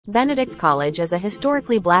Benedict College is a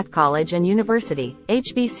historically black college and university,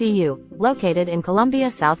 HBCU, located in Columbia,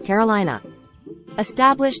 South Carolina.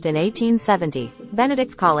 Established in 1870,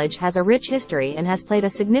 Benedict College has a rich history and has played a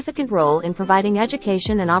significant role in providing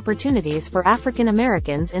education and opportunities for African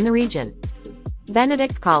Americans in the region.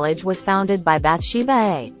 Benedict College was founded by Bathsheba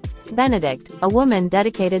A. Benedict, a woman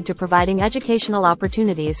dedicated to providing educational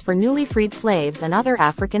opportunities for newly freed slaves and other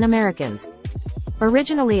African Americans.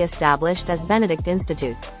 Originally established as Benedict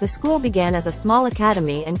Institute, the school began as a small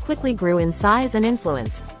academy and quickly grew in size and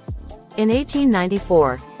influence. In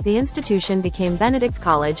 1894, the institution became Benedict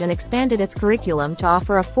College and expanded its curriculum to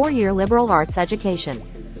offer a four-year liberal arts education.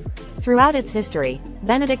 Throughout its history,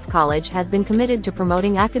 Benedict College has been committed to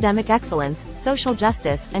promoting academic excellence, social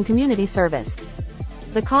justice, and community service.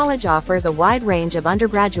 The college offers a wide range of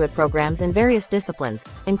undergraduate programs in various disciplines,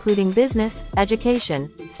 including business,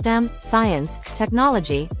 education, STEM, science,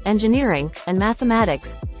 technology, engineering, and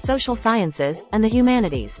mathematics, social sciences, and the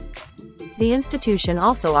humanities. The institution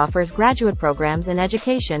also offers graduate programs in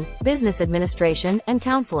education, business administration, and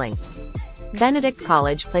counseling. Benedict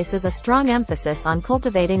College places a strong emphasis on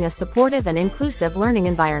cultivating a supportive and inclusive learning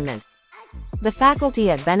environment. The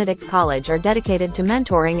faculty at Benedict College are dedicated to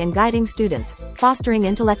mentoring and guiding students, fostering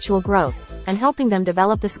intellectual growth, and helping them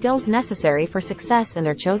develop the skills necessary for success in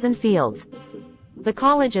their chosen fields. The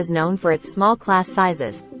college is known for its small class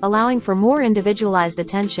sizes, allowing for more individualized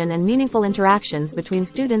attention and meaningful interactions between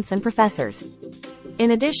students and professors.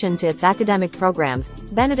 In addition to its academic programs,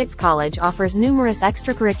 Benedict College offers numerous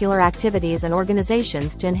extracurricular activities and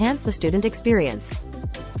organizations to enhance the student experience.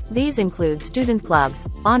 These include student clubs,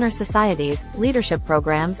 honor societies, leadership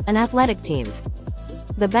programs, and athletic teams.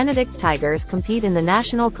 The Benedict Tigers compete in the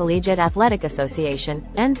National Collegiate Athletic Association,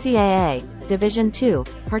 NCAA, Division II,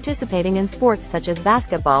 participating in sports such as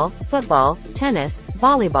basketball, football, tennis,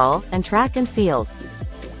 volleyball, and track and field.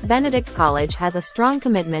 Benedict College has a strong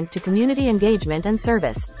commitment to community engagement and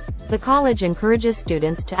service. The college encourages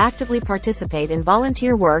students to actively participate in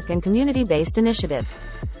volunteer work and community-based initiatives.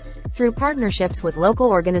 Through partnerships with local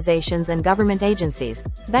organizations and government agencies,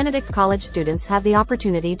 Benedict College students have the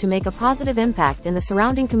opportunity to make a positive impact in the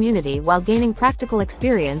surrounding community while gaining practical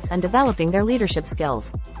experience and developing their leadership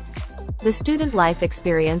skills. The student life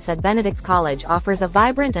experience at Benedict College offers a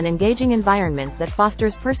vibrant and engaging environment that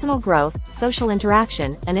fosters personal growth, social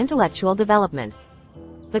interaction, and intellectual development.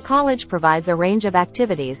 The college provides a range of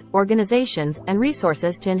activities, organizations, and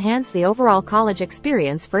resources to enhance the overall college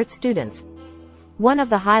experience for its students. One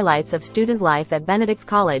of the highlights of student life at Benedict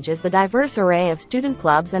College is the diverse array of student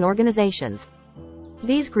clubs and organizations.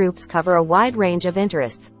 These groups cover a wide range of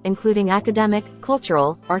interests, including academic,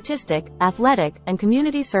 cultural, artistic, athletic, and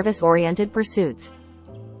community service-oriented pursuits.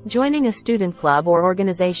 Joining a student club or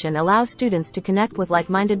organization allows students to connect with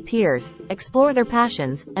like-minded peers, explore their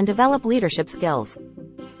passions, and develop leadership skills.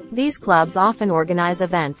 These clubs often organize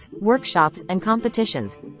events, workshops, and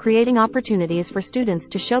competitions, creating opportunities for students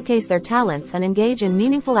to showcase their talents and engage in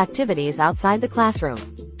meaningful activities outside the classroom.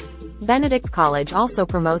 Benedict College also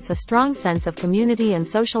promotes a strong sense of community and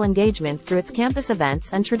social engagement through its campus events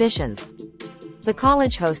and traditions. The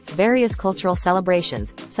college hosts various cultural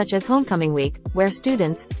celebrations, such as Homecoming Week, where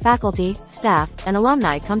students, faculty, staff, and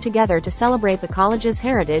alumni come together to celebrate the college's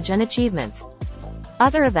heritage and achievements.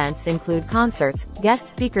 Other events include concerts, guest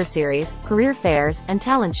speaker series, career fairs, and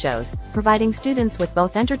talent shows, providing students with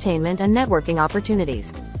both entertainment and networking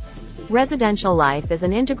opportunities. Residential life is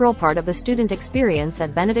an integral part of the student experience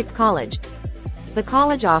at Benedict College. The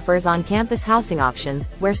college offers on-campus housing options,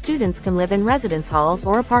 where students can live in residence halls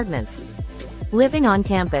or apartments. Living on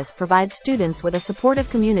campus provides students with a supportive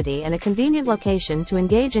community and a convenient location to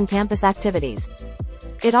engage in campus activities.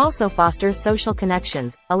 It also fosters social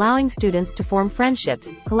connections, allowing students to form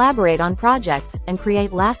friendships, collaborate on projects, and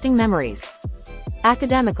create lasting memories.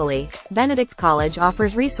 Academically, Benedict College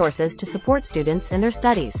offers resources to support students in their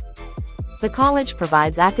studies. The college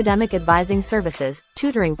provides academic advising services,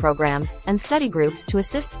 tutoring programs, and study groups to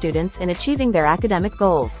assist students in achieving their academic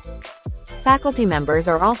goals. Faculty members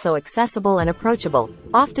are also accessible and approachable,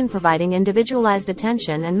 often providing individualized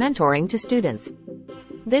attention and mentoring to students.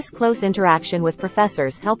 This close interaction with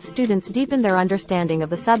professors helps students deepen their understanding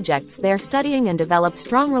of the subjects they are studying and develop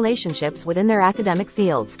strong relationships within their academic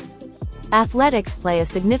fields. Athletics play a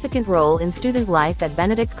significant role in student life at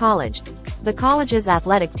Benedict College. The college's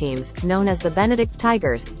athletic teams, known as the Benedict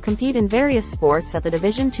Tigers, compete in various sports at the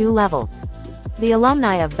Division II level. The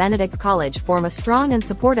alumni of Benedict College form a strong and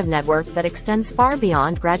supportive network that extends far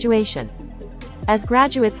beyond graduation. As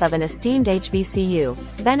graduates of an esteemed HBCU,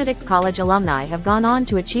 Benedict College alumni have gone on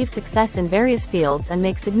to achieve success in various fields and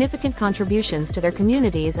make significant contributions to their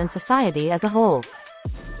communities and society as a whole.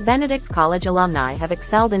 Benedict College alumni have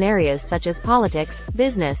excelled in areas such as politics,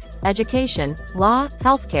 business, education, law,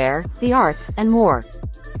 healthcare, the arts, and more.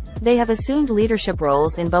 They have assumed leadership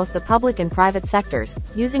roles in both the public and private sectors,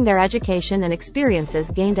 using their education and experiences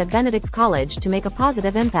gained at Benedict College to make a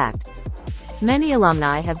positive impact. Many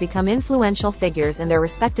alumni have become influential figures in their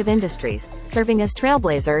respective industries, serving as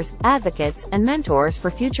trailblazers, advocates, and mentors for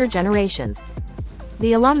future generations.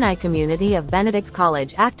 The alumni community of Benedict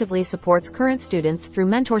College actively supports current students through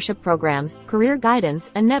mentorship programs, career guidance,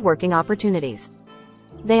 and networking opportunities.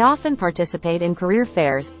 They often participate in career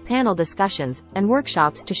fairs, panel discussions, and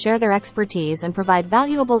workshops to share their expertise and provide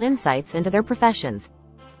valuable insights into their professions.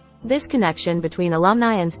 This connection between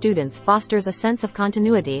alumni and students fosters a sense of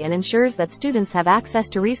continuity and ensures that students have access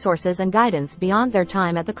to resources and guidance beyond their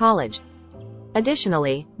time at the college.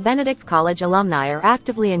 Additionally, Benedict College alumni are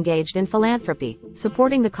actively engaged in philanthropy,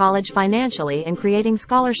 supporting the college financially and creating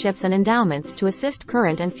scholarships and endowments to assist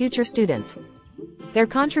current and future students. Their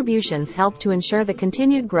contributions help to ensure the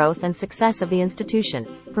continued growth and success of the institution,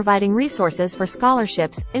 providing resources for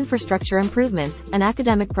scholarships, infrastructure improvements, and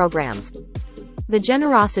academic programs. The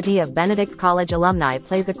generosity of Benedict College alumni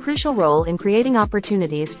plays a crucial role in creating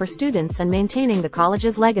opportunities for students and maintaining the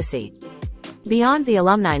college's legacy. Beyond the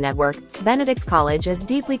alumni network, Benedict College is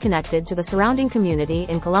deeply connected to the surrounding community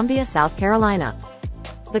in Columbia, South Carolina.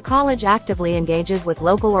 The college actively engages with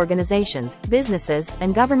local organizations, businesses,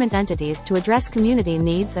 and government entities to address community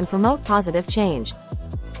needs and promote positive change.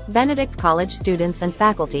 Benedict College students and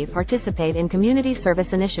faculty participate in community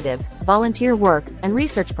service initiatives, volunteer work, and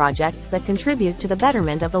research projects that contribute to the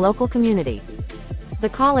betterment of the local community. The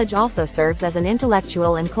college also serves as an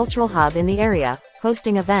intellectual and cultural hub in the area,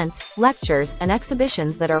 hosting events, lectures, and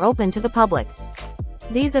exhibitions that are open to the public.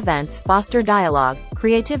 These events foster dialogue,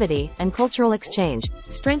 creativity, and cultural exchange,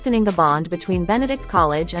 strengthening the bond between Benedict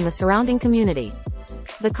College and the surrounding community.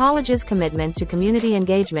 The college's commitment to community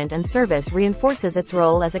engagement and service reinforces its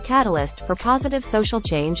role as a catalyst for positive social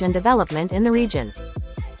change and development in the region.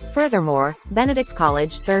 Furthermore, Benedict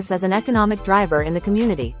College serves as an economic driver in the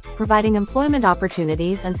community, providing employment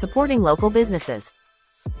opportunities and supporting local businesses.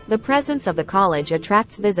 The presence of the college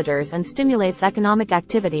attracts visitors and stimulates economic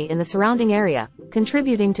activity in the surrounding area,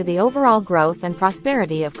 contributing to the overall growth and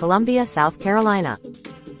prosperity of Columbia, South Carolina.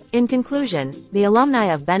 In conclusion, the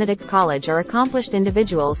alumni of Benedict College are accomplished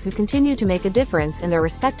individuals who continue to make a difference in their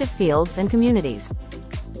respective fields and communities.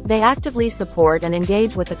 They actively support and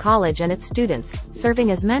engage with the college and its students,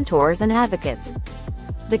 serving as mentors and advocates.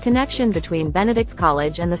 The connection between Benedict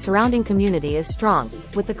College and the surrounding community is strong,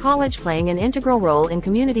 with the college playing an integral role in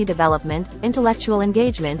community development, intellectual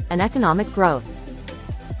engagement, and economic growth.